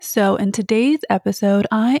So in today's episode,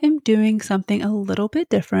 I am doing something a little bit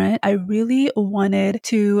different. I really wanted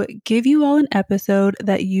to give you all an episode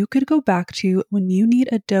that you could go back to when you need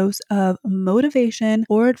a dose of motivation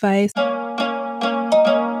or advice.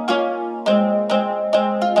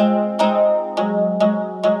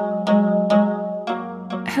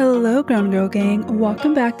 Hello, Grown Girl Gang.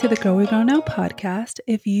 Welcome back to the Girl We Grow Now podcast.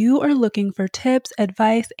 If you are looking for tips,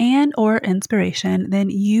 advice, and or inspiration, then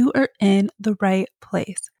you are in the right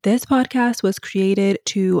place. This podcast was created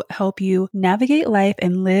to help you navigate life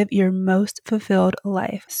and live your most fulfilled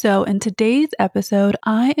life. So in today's episode,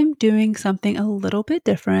 I am doing something a little bit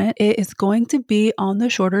different. It is going to be on the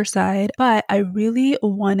shorter side, but I really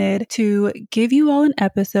wanted to give you all an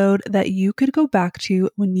episode that you could go back to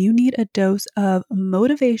when you need a dose of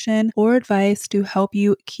motivation or advice to help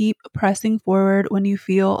you keep pressing forward when you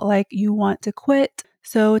feel like you want to quit.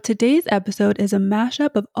 So today's episode is a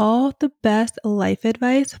mashup of all the best life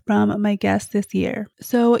advice from my guests this year.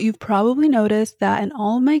 So you've probably noticed that in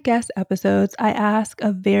all of my guest episodes, I ask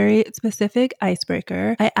a very specific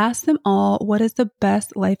icebreaker. I ask them all what is the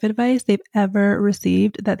best life advice they've ever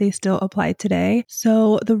received that they still apply today.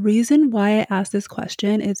 So the reason why I ask this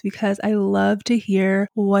question is because I love to hear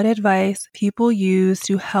what advice people use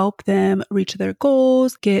to help them reach their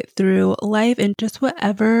goals, get through life, and just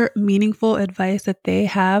whatever meaningful advice that they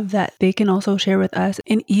have that they can also share with us.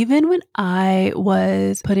 And even when I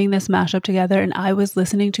was putting this mashup together and I was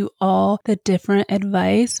listening to all the different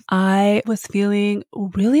advice, I was feeling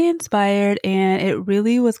really inspired, and it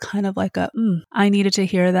really was kind of like I needed to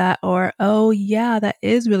hear that, or, oh yeah, that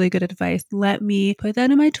is really good advice. Let me put that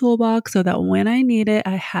in my toolbox so that when I need it,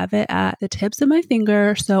 I have it at the tips of my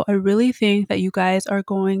finger. So I really think that you guys are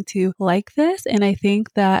going to like this. And I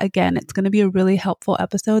think that, again, it's going to be a really helpful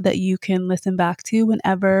episode that you can listen back to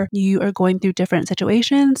whenever you are going through different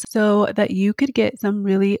situations so that you could get some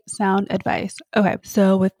really sound advice. Okay,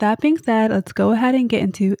 so with that being said, let's go ahead and get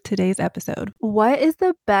into today's episode. What is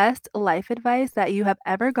the best life advice that you have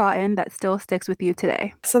ever gotten that still sticks with you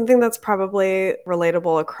today? Something that's probably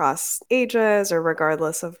relatable across ages or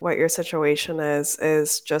regardless of what your situation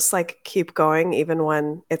is just like keep going even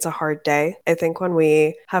when it's a hard day. I think when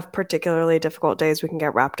we have particularly difficult days, we can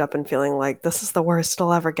get wrapped up in feeling like this is the worst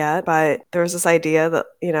I'll ever get. But there's this idea that,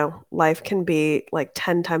 life can be like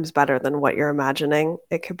 10 times better than what you're imagining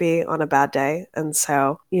it could be on a bad day. And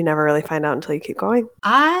so you never really find out until you keep going.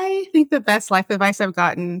 I think the best life advice I've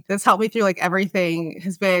gotten that's helped me through like everything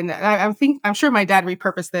has been, I'm sure my dad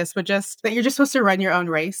repurposed this, but just that you're just supposed to run your own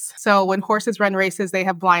race. So when horses run races, they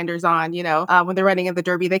have blinders on, when they're running in the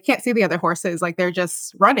Derby, they can't see the other horses. Like they're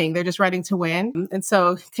just running to win. And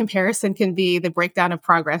so comparison can be the breakdown of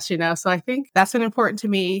progress, So I think that's been important to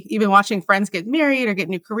me. Even watching friends get married or get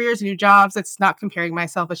new careers, new jobs, it's not comparing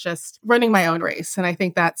myself. It's just running my own race. And I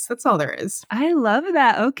think that's all there is. I love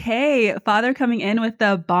that. Okay. Father coming in with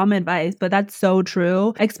the bomb advice, but that's so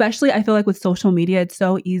true. Especially I feel like with social media, it's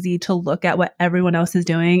so easy to look at what everyone else is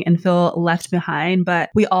doing and feel left behind, but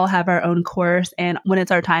we all have our own course. And when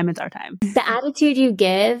it's our time, it's our time. The attitude you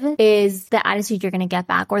give is the attitude you're going to get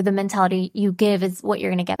back, or the mentality you give is what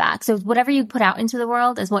you're going to get back. So whatever you put out into the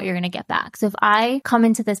world is what you're going to get back. So if I come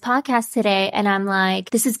into this podcast today and I'm like,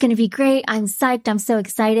 this is going to be great, I'm psyched, I'm so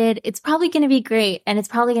excited, it's probably going to be great and it's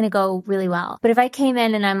probably going to go really well. But if I came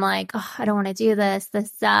in and I'm like, oh, I don't want to do this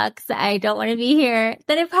sucks, I don't want to be here,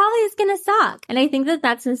 then it probably is going to suck. And I think that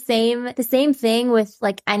that's the same thing with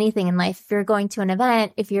like anything in life. If you're going to an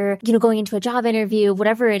event, if you're, going into a job interview,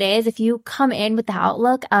 whatever it is, if you come in with the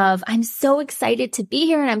outlook of, I'm so excited to be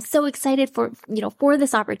here and I'm so excited for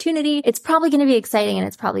this opportunity, it's probably going to be exciting and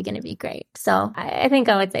it's probably going to be great. So I think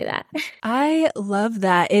I would say that. I love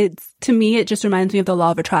that. To me, it just reminds me of the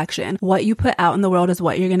law of attraction. What you put out in the world is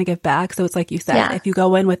what you're going to get back. So it's like you said, if you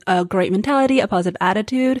go in with a great mentality, a positive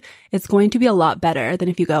attitude, it's going to be a lot better than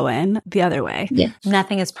if you go in the other way. Yeah.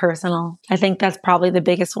 Nothing is personal. I think that's probably the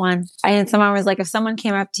biggest one. And someone was like, if someone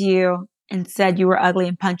came up to you and said you were ugly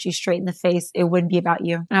and punched you straight in the face, it wouldn't be about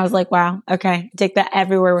you. And I was like, wow, okay, take that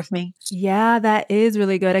everywhere with me. Yeah, that is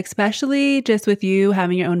really good, especially just with you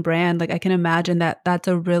having your own brand. Like I can imagine that that's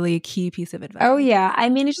a really key piece of advice. Oh yeah. I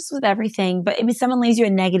mean, it's just with everything, but if someone leaves you a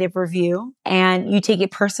negative review and you take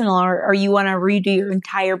it personal or you want to redo your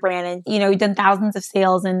entire brand and, you've done thousands of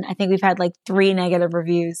sales and I think we've had like 3 negative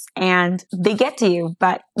reviews and they get to you,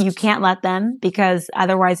 but you can't let them because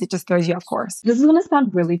otherwise it just throws you off course. This is going to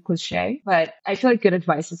sound really cliche, but I feel like good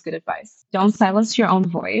advice is good advice. Don't silence your own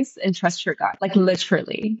voice and trust your gut, like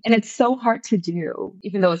literally. And it's so hard to do,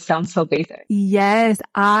 even though it sounds so basic. Yes,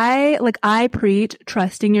 I preach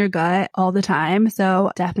trusting your gut all the time.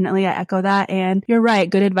 So definitely I echo that. And you're right.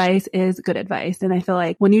 Good advice is good advice. And I feel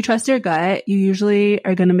like when you trust your gut, you usually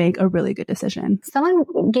are going to make a really good decision.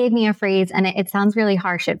 Someone gave me a phrase and it sounds really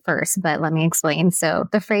harsh at first, but let me explain. So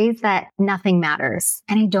the phrase that nothing matters.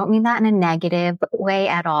 And I don't mean that in a negative way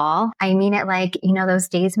at all. I mean it like, those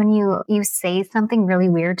days when you say something really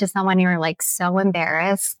weird to someone, you're like so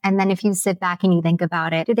embarrassed. And then if you sit back and you think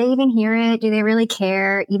about it, do they even hear it? Do they really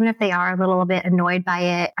care? Even if they are a little bit annoyed by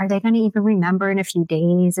it, are they going to even remember in a few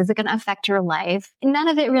days? Is it going to affect your life? None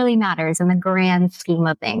of it really matters in the grand scheme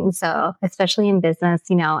of things. So especially in business,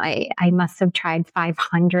 I must have tried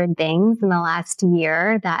 500 things in the last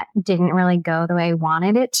year that didn't really go the way I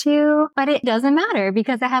wanted it to, but it doesn't matter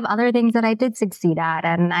because I have other things that I did succeed at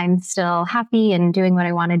and I'm still happy and doing what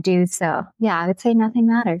I want to do. So yeah, I would say nothing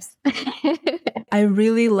matters. I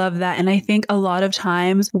really love that. And I think a lot of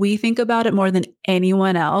times we think about it more than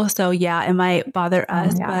anyone else. So yeah, it might bother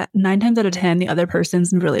us, but 9 times out of 10, the other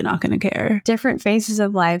person's really not going to care. Different phases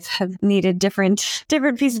of life have needed different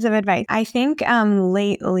pieces of advice. I think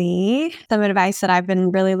lately, some advice that I've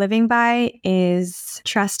been really living by is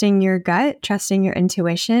trusting your gut, trusting your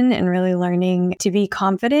intuition, and really learning to be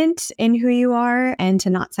confident in who you are and to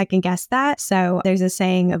not second guess that. So there's a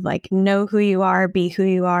saying of like, know who you are, be who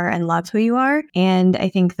you are, and love who you are. And I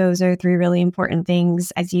think those are 3 really important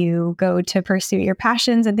things as you go to pursue your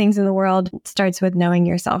passions and things in the world. It starts with knowing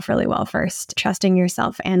yourself really well first, trusting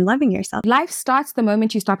yourself and loving yourself. Life starts the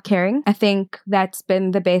moment you stop caring. I think that's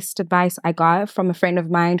been the best advice I got from a friend of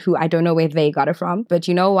mine who I don't know where they got it from. But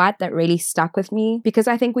you know what? That really stuck with me because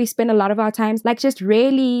I think we spend a lot of our times like just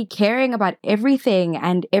really caring about everything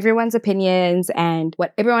and everyone's opinions and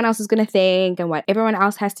what everyone else is going to think and what everyone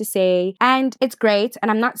else has to say. And it's great. And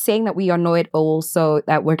I'm not saying that we are know-it-all so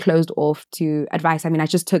that we're closed off to advice. I mean, I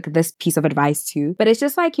just took this piece of advice too. But it's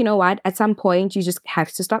just like, you know what? At some point, you just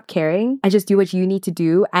have to stop caring and just do what you need to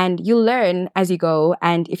do. And you learn as you go.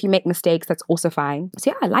 And if you make mistakes, that's also fine.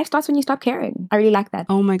 So yeah, life starts when you stop caring. I really like that.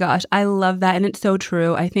 Oh my gosh, I love that. And it's so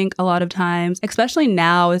true. I think a lot of times, especially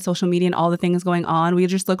now with social media and all the things going on, we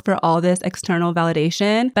just look for all this external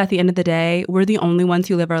validation. But at the end of the day, we're the only ones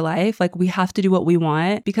who live our life. Like we have to do what we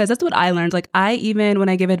want because that's what I learned. Like even when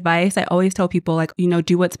I give advice, I always tell people like,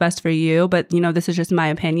 do what's best for you. But this is just my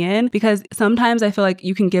opinion because sometimes I feel like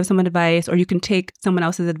you can give someone advice or you can take someone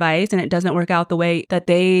else's advice and it doesn't work out the way that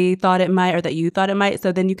they thought it might or that you thought it might.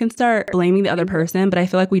 So then you can start blaming the other person. But I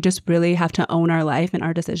feel like we just really have to own our life and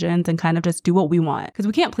our decisions and kind of just do what we want because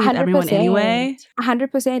we can't please 100%. Everyone anyway.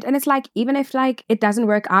 100%. And it's like, even if like it doesn't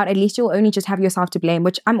work out, at least you'll only just have yourself to blame,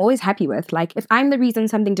 which I'm always happy with. Like if I'm the reason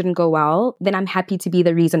something didn't go well, then I'm happy to be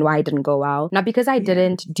the reason why it didn't go well. Not because I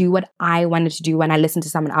didn't do what I wanted to do when I listened to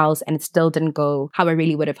someone else and it still didn't go how I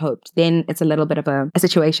really would have hoped. Then it's a little bit of a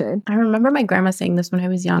situation. I remember my grandma saying this when I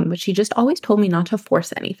was young, but she just always told me not to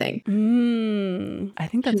force anything. I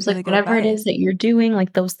think that's really like, good whatever advice. it is that you're doing,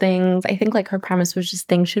 like those things, I think like her premise was just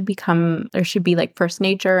things should be like first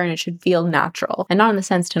nature and it should feel natural. And not in the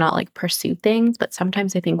sense to not like pursue things, but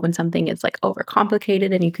sometimes I think when something is like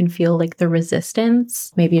overcomplicated and you can feel like the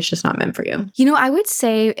resistance, maybe it's just not meant for you. I would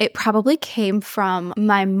say it probably came from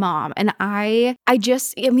my mom. And I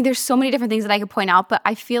mean, there's so many different things that I could point out, but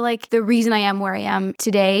I feel like the reason I am where I am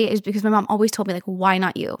today is because my mom always told me like, why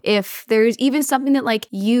not you? If there's even something that like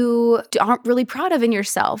you aren't really proud of in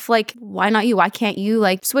yourself, like why not you? Why can't you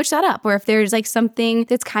like switch that up? Or if there's like something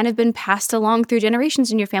that's kind of been passed along through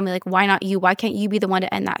generations in your family, like why not you? Why can't you be the one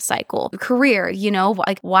to end that cycle? Career,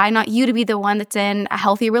 like why not you to be the one that's in a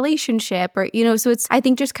healthy relationship? Or, so it's, I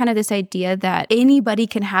think just kind of this idea that anybody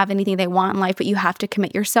can have anything they want in life, but you have to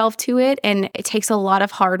commit yourself to it. And it takes a lot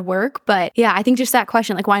of hard work. But yeah, I think just that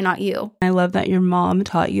question, like, why not you? I love that your mom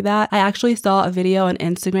taught you that. I actually saw a video on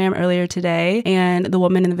Instagram earlier today, and the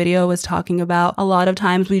woman in the video was talking about a lot of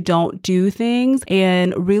times we don't do things,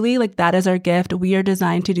 and really like that is our gift. We are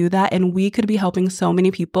designed to do that, and we could be helping so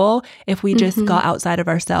many people if we just got outside of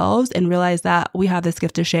ourselves and realized that we have this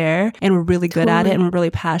gift to share and we're really good at it and we're really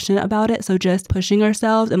passionate about it. So just pushing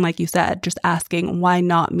ourselves and, like you said, just asking, why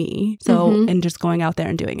not me? So and just going out there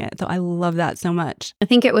and doing it. So I love that so much. I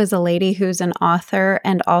think it was a lady who's an author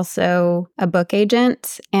and also a book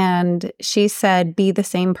agent. And she said, be the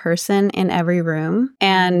same person in every room.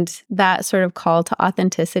 And that sort of call to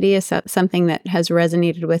authenticity is something that has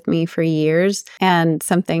resonated with me for years and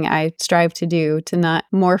something I strive to do, to not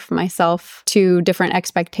morph myself to different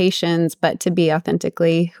expectations, but to be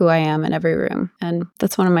authentically who I am in every room. And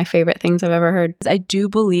that's one of my favorite things I've ever heard. I do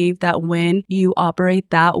believe that when you operate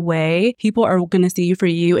that way, people are going to see you for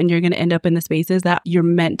you and you're going to end up in the spaces that you're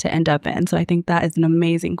meant to end up in. So I think that is an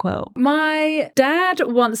amazing quote. My dad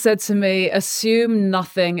once said to me, assume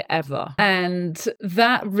nothing ever. And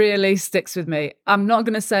that really sticks with me. I'm not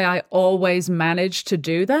going to say I always manage to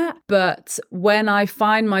do that, but when I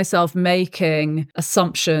find myself making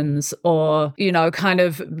assumptions or, kind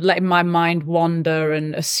of letting my mind wander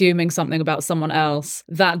and assuming something about someone else,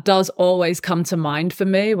 that does always come to mind for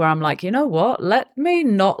me, where I'm like, you know what? Let me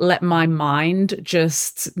not let my mind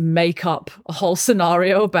just make up a whole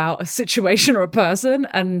scenario about a situation or a person,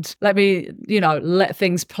 and let me, let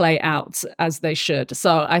things play out as they should.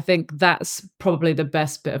 So I think that's probably the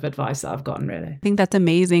best bit of advice that I've gotten, really. I think that's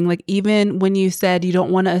amazing. Like, even when you said you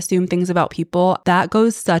don't want to assume things about people, that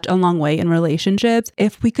goes such a long way in relationships.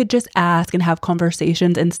 If we could just ask and have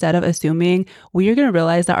conversations instead of assuming, we are going to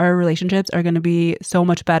realize that our relationships are going to be so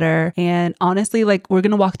much better. And honestly, like, we're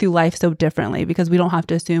going to walk through life so differently because we don't have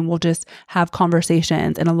to assume. We'll just have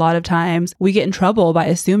conversations. And a lot of times we get in trouble by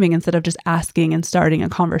assuming instead of just asking and starting a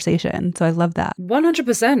conversation. So I love that.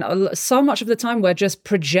 100%. So much of the time we're just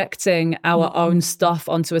projecting our own stuff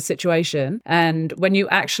onto a situation. And when you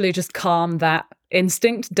actually just calm that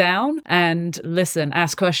instinct down and listen,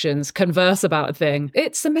 ask questions, converse about a thing,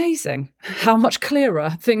 it's amazing how much clearer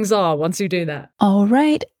things are once you do that. All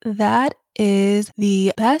right. That is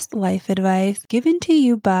the best life advice given to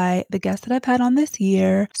you by the guests that I've had on this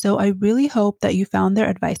year. So I really hope that you found their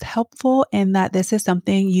advice helpful and that this is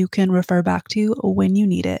something you can refer back to when you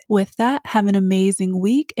need it. With that, have an amazing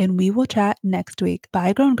week and we will chat next week.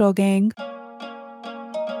 Bye, Grown Girl Gang.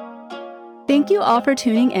 Thank you all for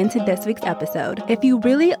tuning in to this week's episode. If you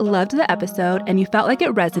really loved the episode and you felt like it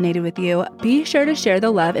resonated with you, be sure to share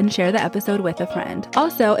the love and share the episode with a friend.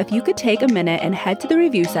 Also, if you could take a minute and head to the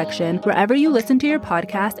review section wherever you listen to your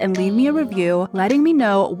podcast and leave me a review, letting me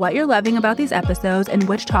know what you're loving about these episodes and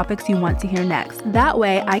which topics you want to hear next. That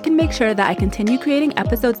way, I can make sure that I continue creating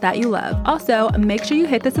episodes that you love. Also, make sure you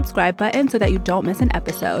hit the subscribe button so that you don't miss an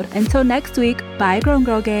episode. Until next week, bye, Grown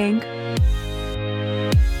Girl Gang.